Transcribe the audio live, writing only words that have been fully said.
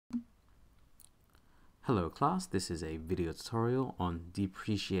Hello class, this is a video tutorial on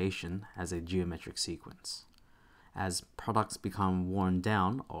depreciation as a geometric sequence. As products become worn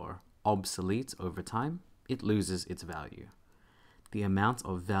down or obsolete over time, it loses its value. The amount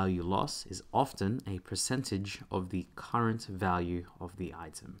of value loss is often a percentage of the current value of the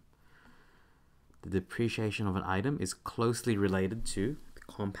item. The depreciation of an item is closely related to the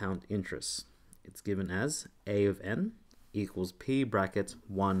compound interest. It's given as A of n equals P bracket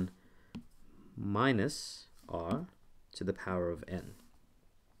 1 minus r to the power of n.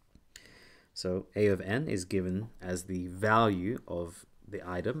 So A of n is given as the value of the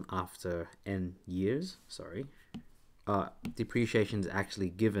item after n years. Depreciation is actually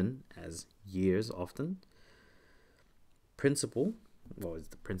given as years often. Principal, what is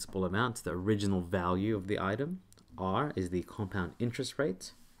the principal amount? The original value of the item. R is the compound interest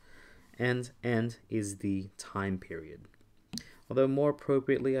rate. And n is the time period. Although more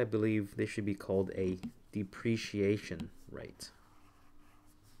appropriately, I believe this should be called a depreciation rate.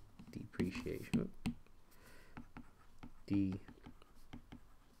 Depreciation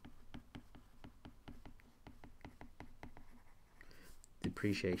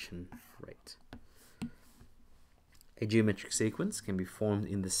rate. A geometric sequence can be formed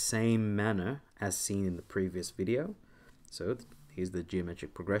in the same manner as seen in the previous video. So here's the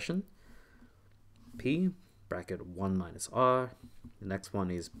geometric progression. P bracket 1 minus r. The next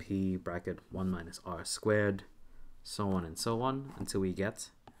one is P bracket 1 minus r squared, so on and so on until we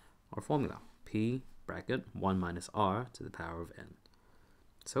get our formula. P bracket 1 minus r to the power of n.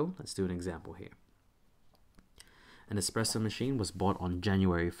 So let's do an example here. An espresso machine was bought on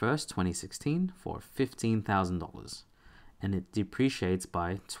January 1st, 2016 for $15,000 and it depreciates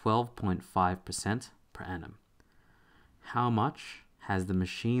by 12.5% per annum. How much has the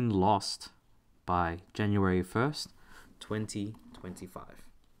machine lost by January 1st, 2025?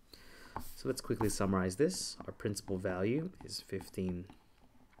 So let's quickly summarize this. Our principal value is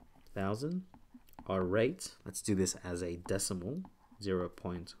 15,000. Our rate, let's do this as a decimal,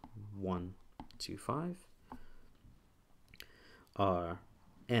 0.125. Our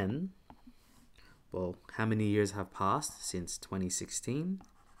n, well, how many years have passed since 2016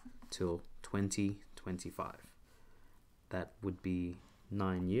 till 2025? That would be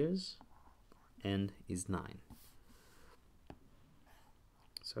 9 years. N is 9.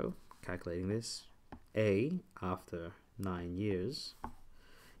 So, calculating this, A after 9 years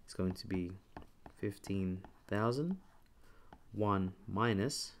is going to be 15,000. 1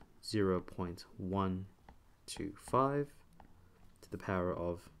 minus 0.125 to the power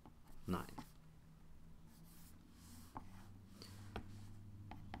of 9.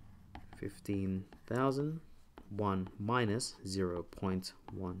 15,000. 1 minus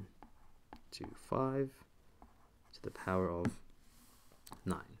 0.125 to the power of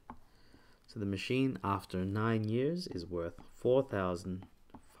 9. So the machine after 9 years is worth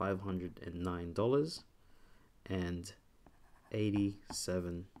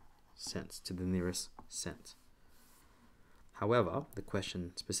 $4,509.87 to the nearest cent. However, the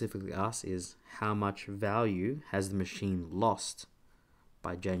question specifically asked is how much value has the machine lost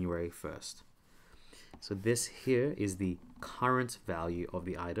by January 1st? So this here is the current value of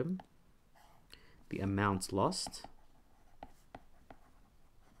the item. The amount lost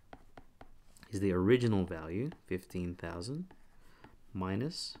is the original value, 15,000,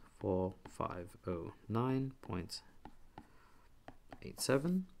 minus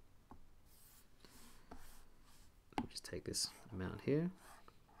 4,509.87. I'll just take this amount here.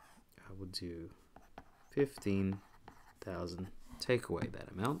 I will do 15,000, take away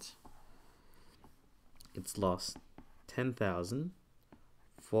that amount. It's lost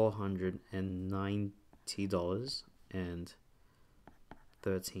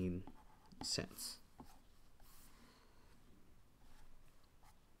 $10,490.13.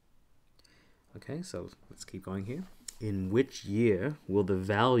 Okay, so let's keep going here. In which year will the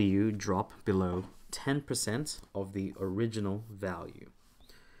value drop below 10% of the original value?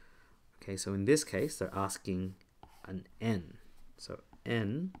 Okay, so in this case, they're asking an n. So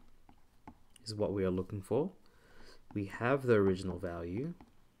n is what we are looking for. We have the original value.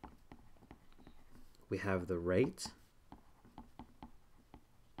 We have the rate.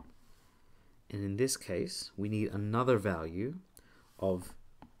 And in this case, we need another value of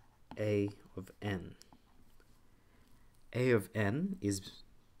A of n. A of n is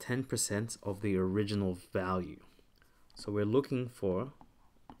 10% of the original value. So we're looking for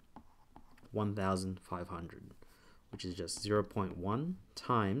 1,500, which is just 0.1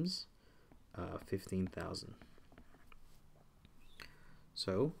 times 15,000.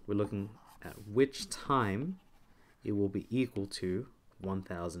 So we're looking at which time it will be equal to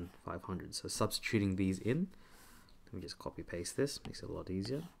 1500. So substituting these in, let me just copy paste this, makes it a lot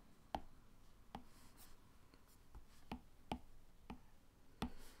easier.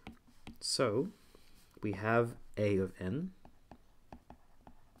 So we have a of n,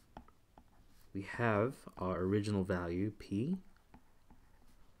 we have our original value p,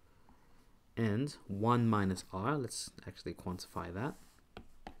 and 1 minus r, let's actually quantify that.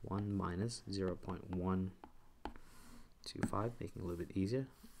 1 minus 0.125, making it a little bit easier,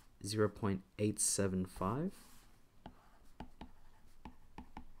 0.875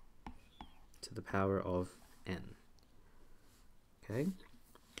 to the power of n. Okay,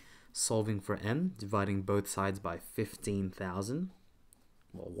 solving for n, dividing both sides by 15,000,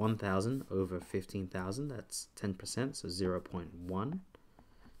 well, 1,000 over 15,000, that's 10%, so 0.1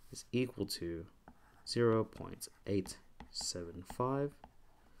 is equal to 0.875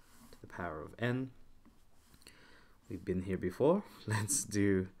 to the power of n. We've been here before. Let's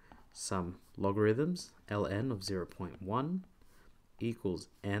do some logarithms. ln of 0.1 equals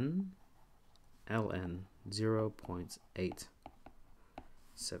n ln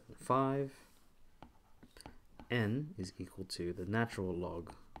 0.875. n is equal to the natural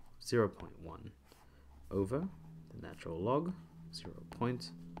log 0.1 over the natural log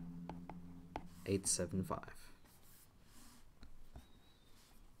 0.875.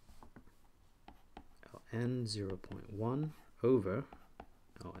 ln 0.1 over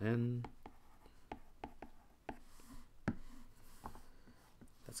ln,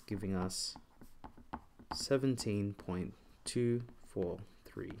 that's giving us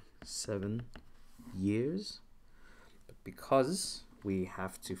 17.2437 years. But because we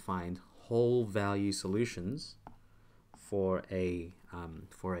have to find whole value solutions for a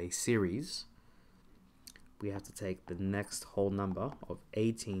series, we have to take the next whole number of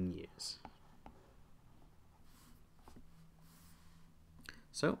 18 years.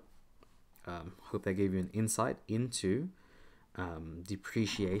 So, hope that gave you an insight into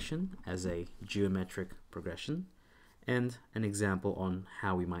depreciation as a geometric progression and an example on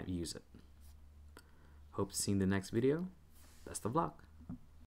how we might use it. Hope to see you in the next video. Best of luck.